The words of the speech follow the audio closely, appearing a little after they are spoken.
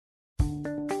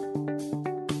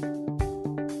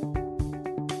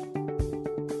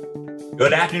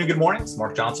Good afternoon, good morning. It's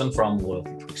Mark Johnson from Loyalty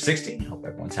 360. Hope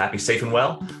everyone's happy, safe, and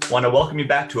well. Want to welcome you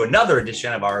back to another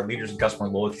edition of our Leaders in Customer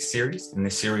Loyalty series. In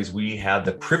this series, we have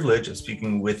the privilege of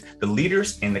speaking with the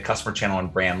leaders in the customer channel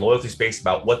and brand loyalty space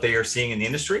about what they are seeing in the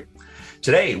industry.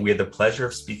 Today, we have the pleasure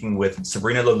of speaking with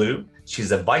Sabrina Lelou. She's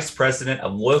the Vice President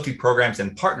of Loyalty Programs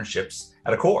and Partnerships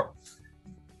at Accor.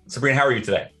 Sabrina, how are you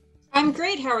today? I'm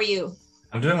great. How are you?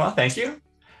 I'm doing well, thank you.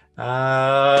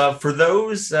 For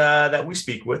those that we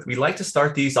speak with, we like to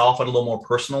start these off at a little more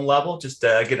personal level, just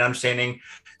get an understanding,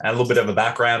 a little bit of a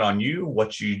background on you,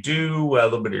 what you do, a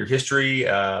little bit of your history,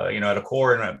 at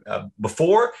Accor and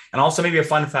before, and also maybe a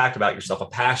fun fact about yourself, a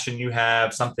passion you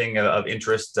have, something of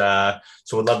interest. So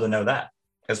we'd love to know that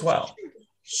as well.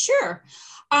 Sure.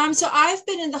 So I've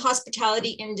been in the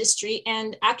hospitality industry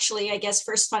and actually, I guess,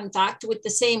 first fun fact, with the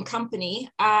same company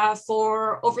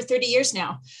for over 30 years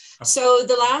now. So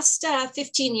the last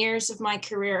 15 years of my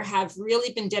career have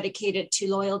really been dedicated to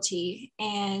loyalty.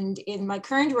 And in my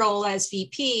current role as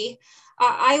VP,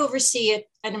 I oversee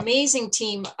an amazing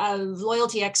team of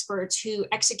loyalty experts who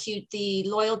execute the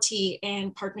loyalty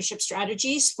and partnership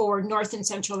strategies for North and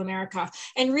Central America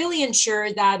and really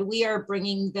ensure that we are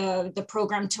bringing the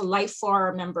program to life for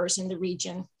our members in the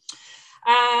region.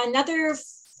 Another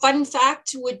fun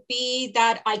fact would be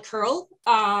that I curl.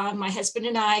 My husband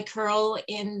and I curl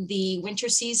in the winter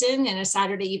season in a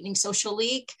Saturday evening social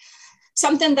league.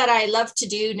 Something that I love to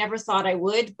do, never thought I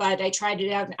would, but I tried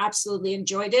it out and absolutely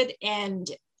enjoyed it. And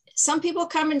some people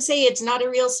come and say it's not a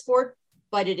real sport,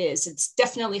 but it is. It's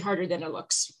definitely harder than it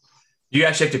looks. You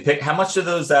actually have to pick how much of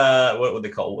those, what would they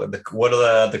call, what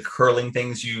are the curling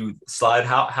things you slide?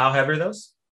 How heavy are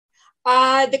those?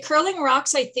 The curling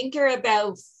rocks, I think, are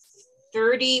about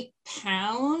 30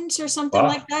 pounds or something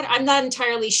like that. I'm not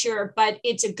entirely sure, but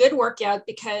it's a good workout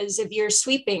because if you're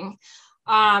sweeping,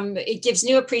 it gives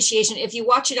new appreciation. If you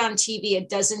watch it on TV, it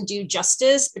doesn't do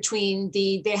justice between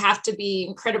they have to be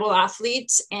incredible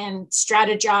athletes and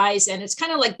strategize. And it's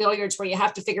kind of like billiards where you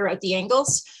have to figure out the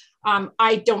angles.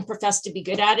 I don't profess to be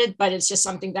good at it, but it's just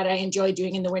something that I enjoy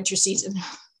doing in the winter season.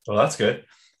 Well, that's good.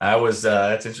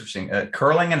 That's interesting.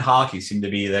 Curling and hockey seem to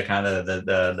be the kind of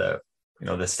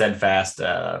the steadfast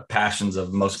passions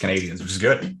of most Canadians, which is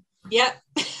good. Yeah.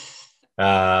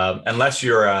 Unless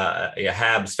you're a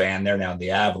Habs fan, they're now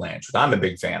the Avalanche, which I'm a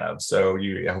big fan of. So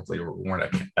you hopefully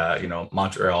weren't a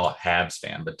Montreal Habs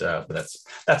fan, but that's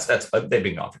they've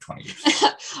been gone for 20 years.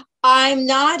 I'm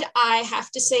not. I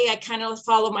have to say I kind of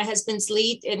follow my husband's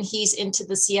lead, and he's into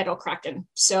the Seattle Kraken.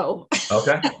 So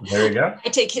okay, there you go. I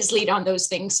take his lead on those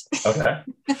things. Okay.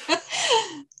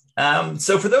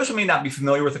 So for those who may not be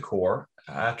familiar with Accor,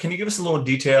 can you give us a little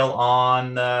detail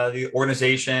on the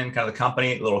organization, kind of the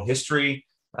company, a little history,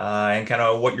 and kind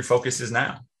of what your focus is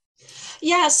now?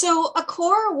 Yeah, so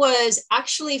Accor was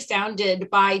actually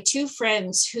founded by two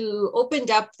friends who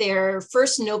opened up their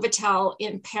first Novotel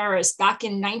in Paris back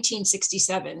in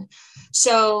 1967.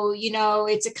 So,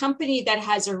 it's a company that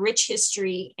has a rich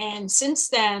history. And since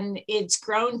then, it's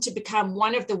grown to become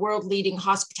one of the world leading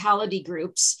hospitality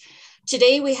groups.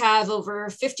 Today, we have over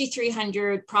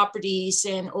 5,300 properties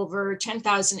and over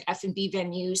 10,000 F&B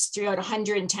venues throughout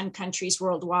 110 countries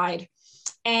worldwide.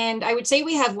 And I would say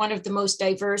we have one of the most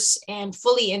diverse and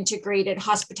fully integrated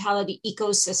hospitality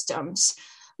ecosystems.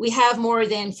 We have more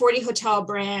than 40 hotel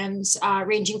brands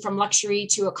ranging from luxury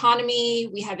to economy.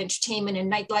 We have entertainment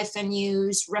and nightlife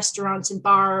venues, restaurants and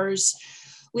bars.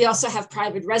 We also have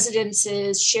private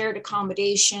residences, shared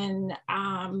accommodation,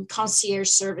 concierge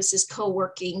services,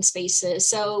 co-working spaces.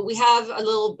 So we have a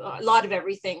lot of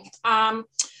everything. And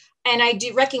I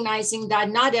do recognizing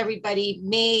that not everybody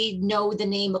may know the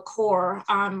name Accor.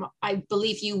 I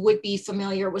believe you would be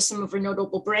familiar with some of our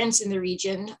notable brands in the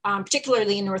region,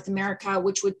 particularly in North America,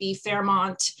 which would be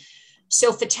Fairmont,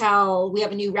 Sofitel. We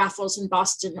have a new Raffles in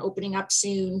Boston opening up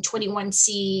soon,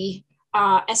 21C,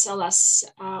 SLS,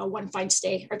 One Fine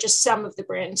Stay are just some of the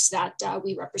brands that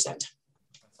we represent.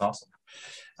 That's awesome.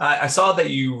 I saw that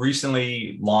you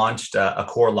recently launched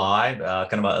Accor Live,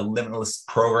 kind of a limitless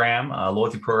program, a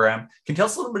loyalty program. Can you tell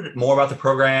us a little bit more about the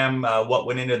program, what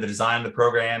went into the design of the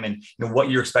program, and what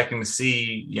you're expecting to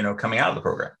see, coming out of the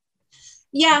program?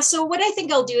 Yeah, so what I think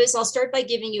I'll do is I'll start by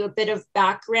giving you a bit of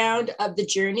background of the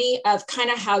journey of kind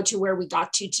of how to where we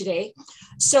got to today.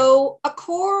 So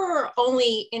Accor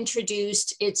only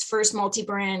introduced its first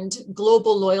multi-brand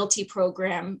global loyalty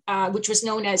program, which was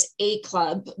known as A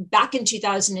Club, back in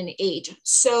 2008.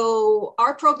 So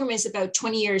our program is about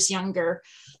 20 years younger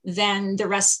than the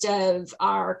rest of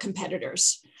our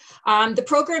competitors. The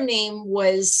program name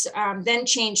was then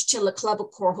changed to Le Club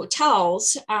Accor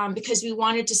Hotels because we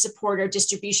wanted to support our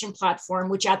distribution platform,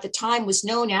 which at the time was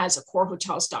known as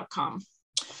AccorHotels.com.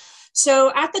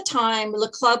 So at the time, Le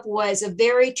Club was a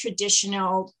very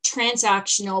traditional,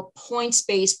 transactional,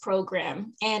 points-based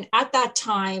program. And at that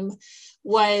time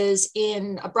was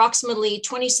in approximately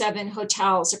 27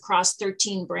 hotels across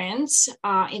 13 brands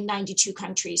in 92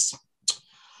 countries.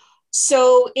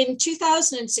 So in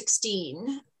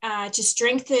 2016, to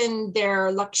strengthen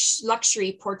their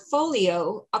luxury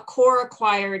portfolio, Accor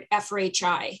acquired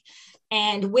FRHI.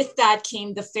 And with that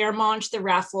came the Fairmont, the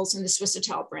Raffles, and the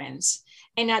Swissôtel brands.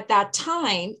 And at that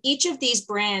time, each of these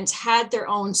brands had their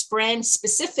own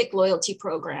brand-specific loyalty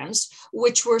programs,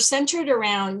 which were centered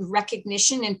around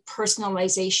recognition and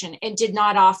personalization and did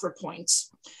not offer points.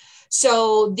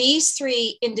 So these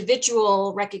three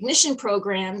individual recognition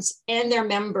programs and their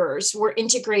members were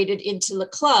integrated into Le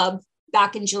Club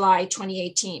back in July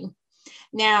 2018.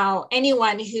 Now,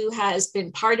 anyone who has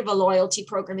been part of a loyalty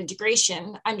program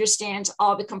integration understands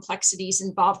all the complexities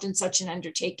involved in such an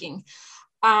undertaking.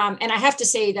 And I have to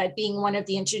say that being one of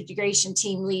the integration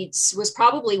team leads was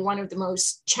probably one of the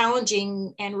most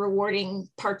challenging and rewarding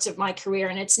parts of my career.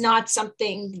 And it's not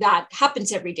something that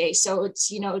happens every day. So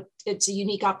it's a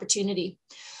unique opportunity.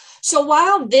 So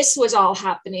while this was all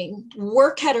happening,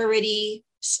 work had already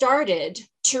started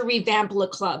to revamp Le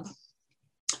Club.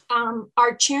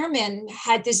 Our chairman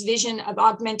had this vision of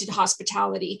augmented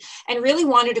hospitality and really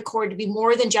wanted Accor to be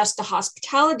more than just a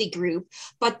hospitality group,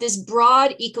 but this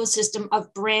broad ecosystem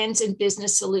of brands and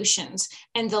business solutions.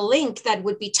 And the link that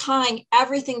would be tying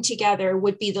everything together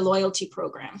would be the loyalty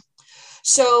program.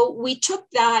 So we took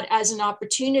that as an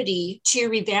opportunity to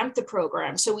revamp the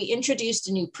program. So we introduced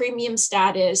a new premium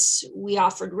status, we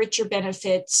offered richer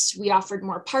benefits, we offered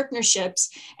more partnerships,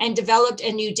 and developed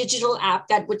a new digital app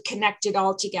that would connect it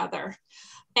all together.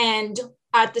 And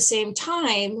at the same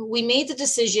time, we made the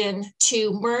decision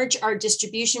to merge our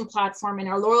distribution platform and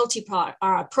our loyalty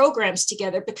programs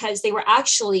together because they were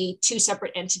actually two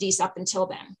separate entities up until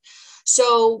then.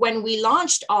 So when we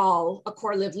launched all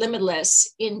Accor Live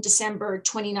Limitless in December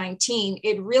 2019,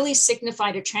 it really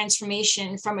signified a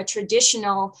transformation from a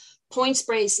traditional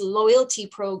points-based loyalty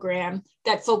program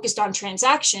that focused on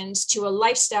transactions to a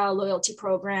lifestyle loyalty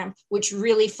program, which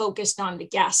really focused on the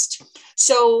guest.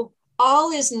 So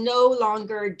all is no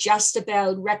longer just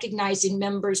about recognizing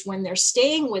members when they're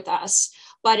staying with us,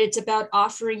 but it's about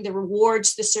offering the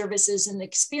rewards, the services, and the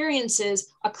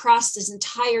experiences across this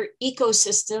entire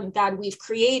ecosystem that we've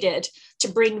created to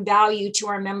bring value to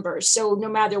our members. So no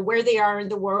matter where they are in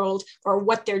the world or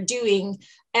what they're doing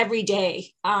every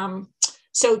day.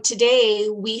 So today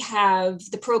we have,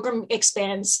 the program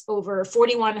expands over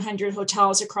 4,100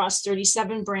 hotels across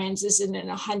 37 brands, is in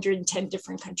 110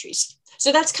 different countries.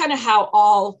 So that's kind of how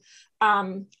all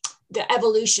the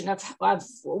evolution of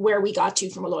where we got to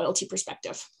from a loyalty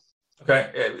perspective.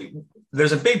 Okay.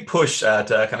 There's a big push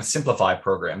to kind of simplify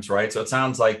programs, right? So it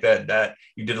sounds like that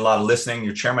you did a lot of listening.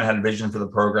 Your chairman had a vision for the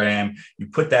program. You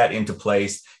put that into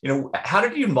place. How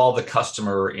did you involve the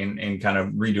customer in kind of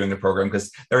redoing the program? Because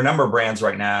there are a number of brands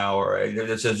right now, or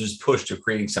there's just push to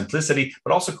creating simplicity,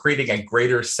 but also creating a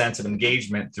greater sense of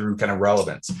engagement through kind of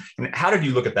relevance. And how did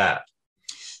you look at that?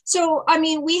 So, I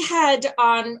mean, we had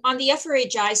on the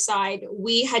FRHI side,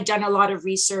 we had done a lot of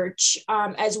research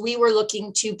as we were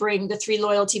looking to bring the three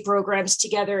loyalty programs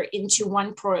together into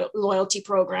one loyalty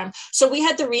program. So we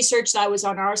had the research that was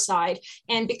on our side.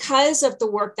 And because of the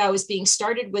work that was being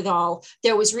started with all,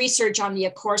 there was research on the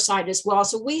Accor side as well.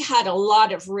 So we had a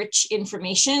lot of rich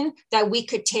information that we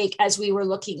could take as we were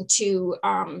looking to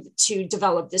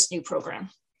develop this new program.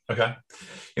 Okay.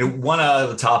 One of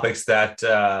the topics that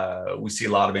we see a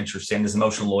lot of interest in is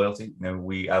emotional loyalty.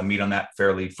 We meet on that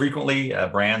fairly frequently,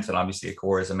 brands, and obviously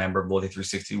Accor is a member of Loyalty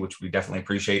 360, which we definitely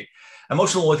appreciate.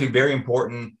 Emotional loyalty, very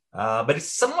important, but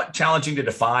it's somewhat challenging to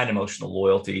define emotional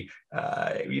loyalty.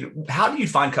 How do you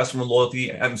find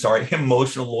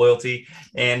emotional loyalty,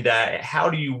 and how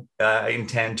do you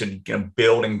intend to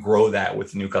build and grow that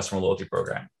with the new customer loyalty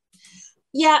program?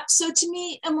 Yeah, so to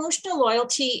me, emotional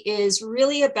loyalty is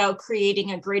really about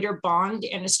creating a greater bond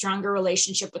and a stronger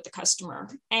relationship with the customer.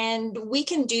 And we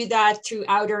can do that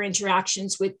throughout our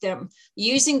interactions with them,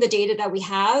 using the data that we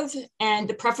have and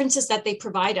the preferences that they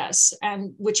provide us,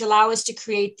 and which allow us to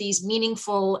create these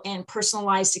meaningful and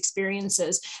personalized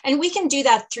experiences. And we can do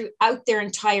that throughout their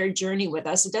entire journey with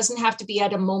us. It doesn't have to be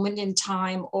at a moment in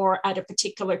time or at a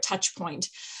particular touch point.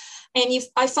 And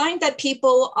I find that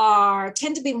people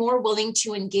tend to be more willing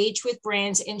to engage with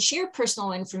brands and share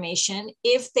personal information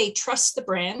if they trust the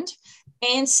brand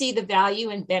and see the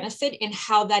value and benefit in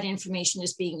how that information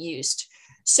is being used.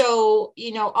 So,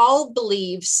 all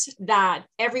believes that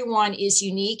everyone is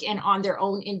unique and on their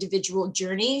own individual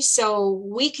journey. So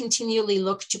we continually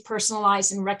look to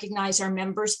personalize and recognize our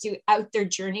members throughout their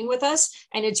journey with us.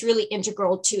 And it's really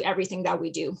integral to everything that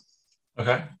we do.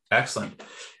 Okay, excellent.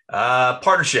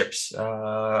 Partnerships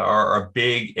are a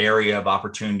big area of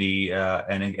opportunity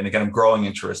and a kind of growing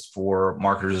interest for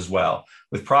marketers as well.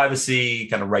 With privacy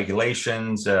kind of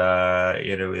regulations,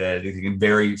 they can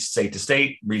vary state to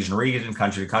state, region to region,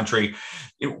 country to country.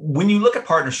 When you look at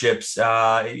partnerships,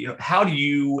 how do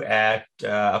you at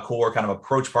Accor kind of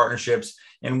approach partnerships,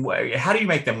 and how do you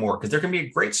make them work? Because there can be a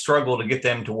great struggle to get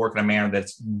them to work in a manner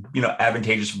that's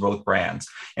advantageous for both brands.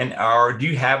 And do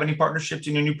you have any partnerships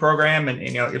in your new program? And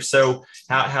if so,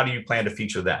 how do you plan to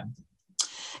feature them?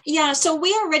 Yeah, so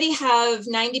we already have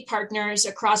 90 partners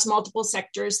across multiple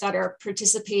sectors that are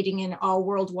participating in all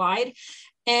worldwide.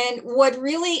 And what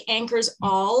really anchors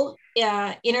all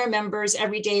in our members'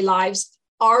 everyday lives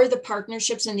are the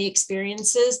partnerships and the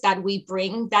experiences that we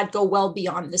bring that go well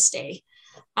beyond the stay.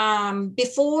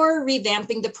 Before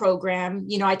revamping the program,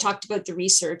 I talked about the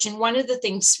research, and one of the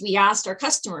things we asked our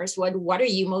customers was, what are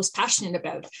you most passionate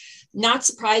about? Not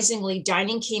surprisingly,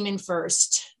 dining came in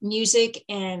first, music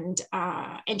and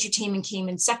entertainment came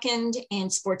in second,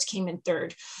 and sports came in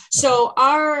third. So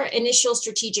our initial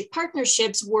strategic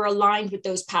partnerships were aligned with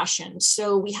those passions.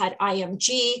 So we had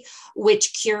IMG,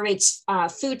 which curates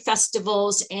food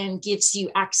festivals and gives you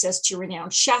access to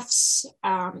renowned chefs,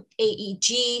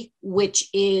 AEG, which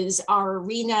is our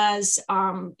arenas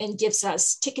and gives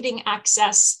us ticketing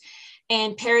access,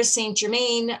 and Paris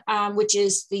Saint-Germain, which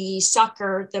is the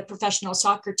professional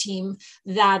soccer team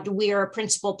that we are a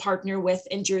principal partner with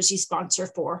and jersey sponsor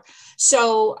for.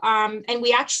 So, and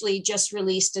we actually just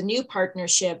released a new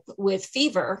partnership with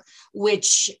Fever,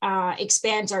 which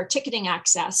expands our ticketing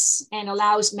access and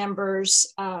allows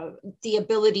members the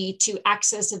ability to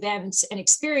access events and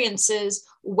experiences,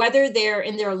 whether they're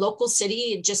in their local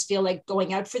city and just feel like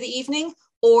going out for the evening,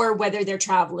 or whether they're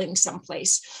traveling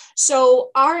someplace. So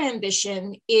our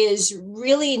ambition is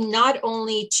really not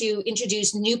only to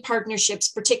introduce new partnerships,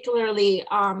 particularly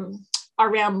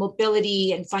around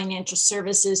mobility and financial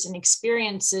services and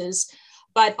experiences,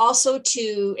 but also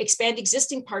to expand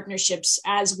existing partnerships,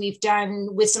 as we've done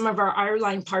with some of our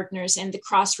airline partners and the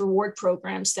cross reward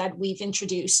programs that we've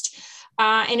introduced.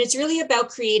 And it's really about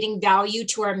creating value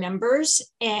to our members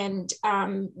and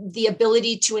the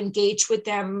ability to engage with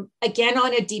them, again,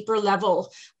 on a deeper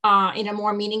level, in a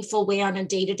more meaningful way on a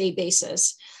day-to-day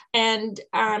basis. And,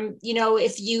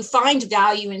 if you find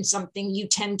value in something, you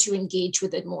tend to engage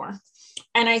with it more.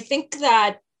 And I think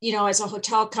that, as a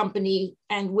hotel company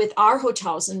and with our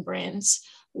hotels and brands,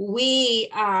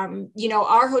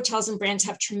 our hotels and brands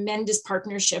have tremendous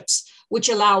partnerships, which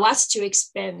allow us to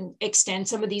extend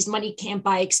some of these money can't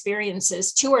buy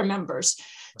experiences to our members.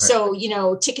 Right.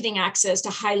 So, ticketing access to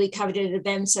highly coveted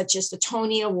events such as the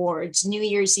Tony Awards, New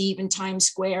Year's Eve in Times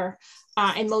Square,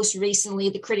 and most recently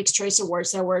the Critics' Choice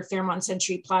Awards that were at Fairmont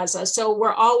Century Plaza. So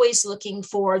we're always looking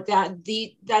for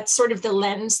that's sort of the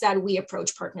lens that we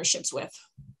approach partnerships with.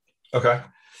 Okay.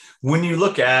 When you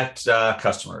look at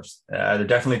customers, they're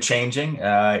definitely changing.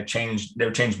 They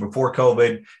were changing before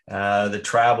COVID. The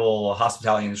travel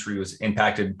hospitality industry was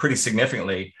impacted pretty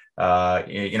significantly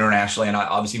internationally, and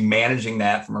obviously managing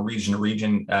that from a region to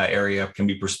region area can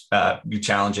be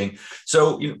challenging.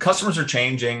 So customers are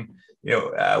changing.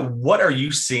 What are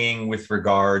you seeing with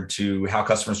regard to how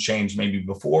customers changed maybe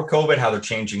before COVID, how they're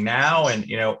changing now, and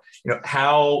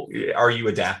how are you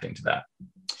adapting to that?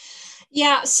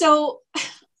 Yeah. So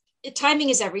timing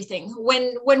is everything.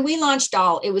 When we launched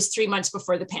Doll, it was 3 months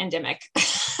before the pandemic.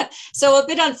 So a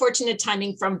bit unfortunate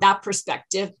timing from that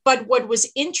perspective. But what was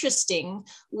interesting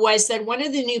was that one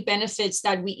of the new benefits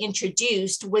that we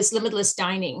introduced was limitless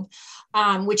dining,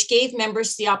 which gave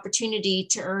members the opportunity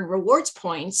to earn rewards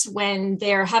points when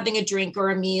they're having a drink or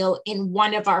a meal in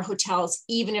one of our hotels,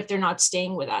 even if they're not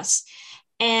staying with us.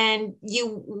 And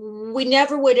we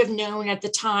never would have known at the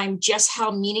time just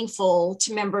how meaningful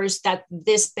to members that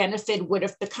this benefit would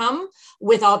have become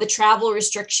with all the travel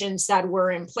restrictions that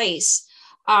were in place.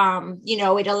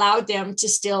 It allowed them to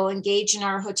still engage in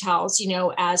our hotels,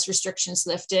 as restrictions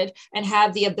lifted, and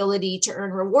have the ability to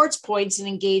earn rewards points and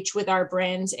engage with our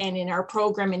brands and in our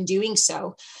program in doing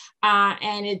so.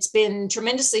 And it's been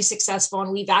tremendously successful.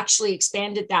 And we've actually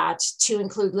expanded that to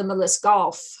include limitless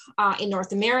golf in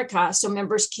North America. So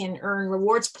members can earn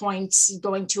rewards points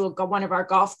going to one of our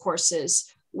golf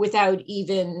courses without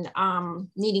even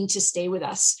needing to stay with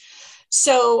us.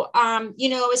 So,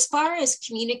 as far as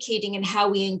communicating and how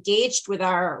we engaged with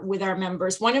our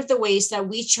members, one of the ways that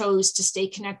we chose to stay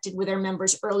connected with our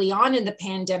members early on in the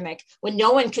pandemic, when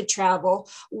no one could travel,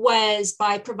 was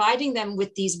by providing them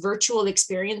with these virtual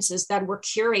experiences that were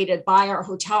curated by our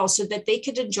hotel so that they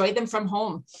could enjoy them from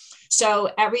home.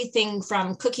 So everything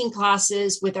from cooking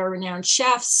classes with our renowned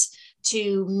chefs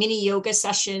to mini yoga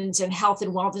sessions and health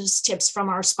and wellness tips from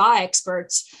our spa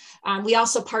experts. We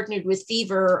also partnered with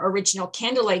Fever Original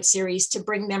Candlelight Series to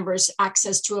bring members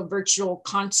access to a virtual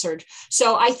concert.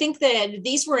 So I think that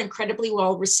these were incredibly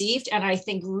well received and I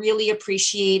think really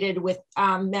appreciated with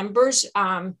members.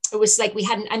 It was like we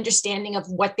had an understanding of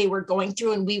what they were going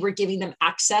through and we were giving them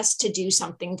access to do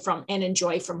something from and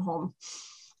enjoy from home.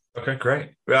 Okay,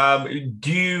 great.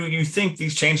 Do you think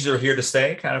these changes are here to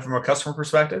stay, kind of from a customer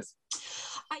perspective?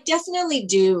 I definitely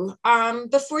do.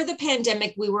 Before the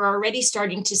pandemic, we were already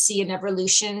starting to see an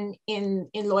evolution in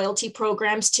loyalty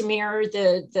programs to mirror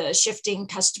the shifting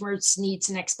customers' needs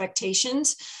and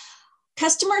expectations.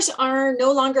 Customers are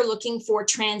no longer looking for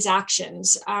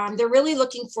transactions. They're really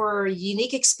looking for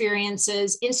unique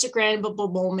experiences,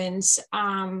 Instagrammable moments,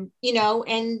 and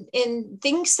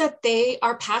things that they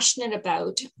are passionate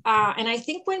about. And I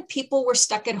think when people were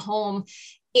stuck at home,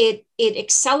 it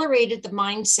accelerated the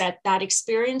mindset that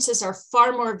experiences are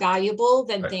far more valuable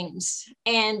than things.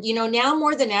 And, now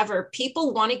more than ever,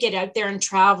 people want to get out there and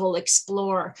travel,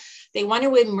 explore. They want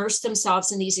to immerse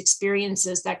themselves in these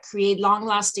experiences that create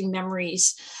long-lasting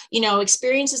memories,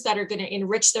 experiences that are going to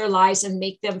enrich their lives and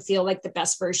make them feel like the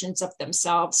best versions of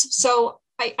themselves. So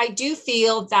I do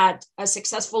feel that a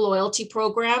successful loyalty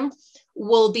program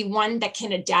will be one that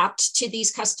can adapt to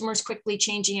these customers' quickly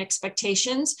changing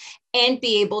expectations and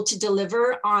be able to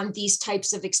deliver on these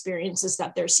types of experiences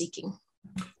that they're seeking.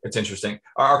 It's interesting.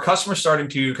 Are customers starting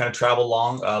to kind of travel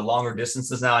longer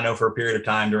distances now? I know for a period of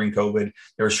time during COVID,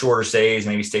 there were shorter stays,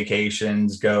 maybe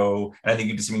staycations, and I think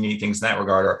you did some neat things in that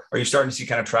regard. Are you starting to see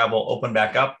kind of travel open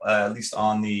back up, at least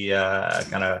on the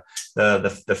kind of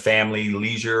the family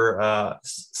leisure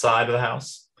side of the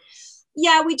house?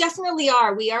 Yeah, we definitely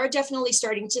are. We are definitely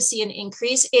starting to see an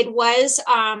increase. It was,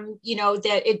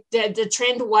 the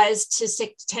trend was to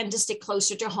tend to stick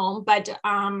closer to home, but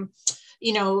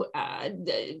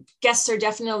the guests are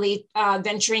definitely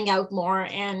venturing out more.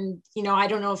 And, I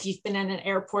don't know if you've been in an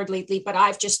airport lately, but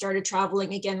I've just started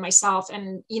traveling again myself.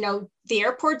 And, the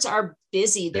airports are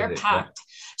busy, they're packed.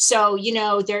 So,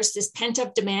 there's this pent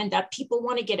up demand that people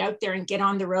want to get out there and get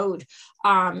on the road.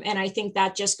 And I think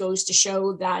that just goes to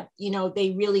show that,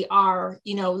 they really are,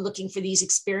 looking for these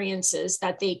experiences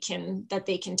that they can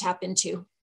tap into.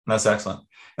 That's excellent.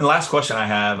 And the last question I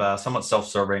have, somewhat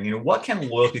self-serving, what can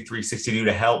Loyalty 360 do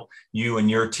to help you and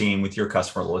your team with your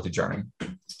customer loyalty journey?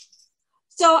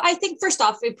 So I think first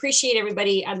off, we appreciate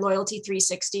everybody at Loyalty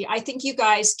 360. I think you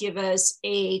guys give us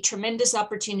a tremendous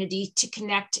opportunity to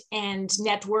connect and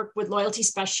network with loyalty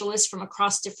specialists from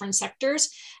across different sectors.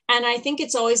 And I think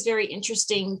it's always very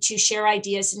interesting to share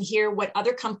ideas and hear what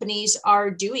other companies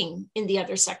are doing in the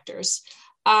other sectors.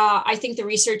 I think the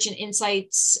research and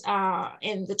insights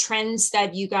and the trends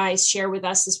that you guys share with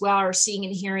us as well are seeing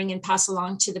and hearing and pass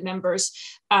along to the members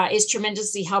is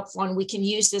tremendously helpful. And we can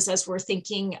use this as we're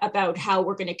thinking about how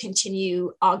we're going to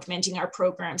continue augmenting our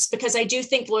programs, because I do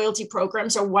think loyalty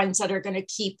programs are ones that are going to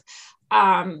keep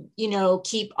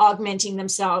augmenting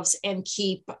themselves and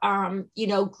keep,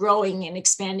 growing and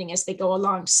expanding as they go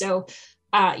along. So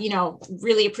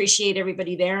really appreciate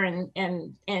everybody there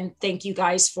and thank you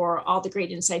guys for all the great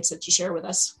insights that you share with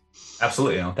us.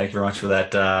 Absolutely. Thank you very much for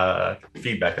that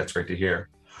feedback. That's great to hear.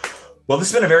 Well, this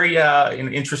has been a very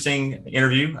interesting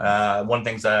interview. One of the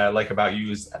things I like about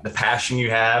you is the passion you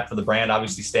have for the brand,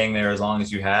 obviously staying there as long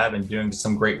as you have and doing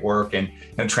some great work and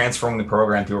transforming the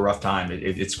program through a rough time.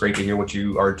 It's great to hear what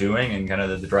you are doing and kind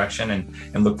of the direction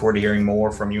and look forward to hearing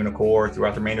more from you and Accor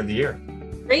throughout the remainder of the year.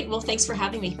 Great. Well, thanks for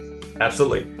having me.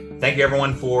 Absolutely. Thank you,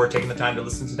 everyone, for taking the time to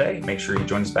listen today. Make sure you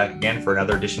join us back again for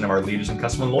another edition of our Leaders in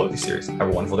Customer Loyalty series. Have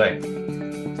a wonderful day.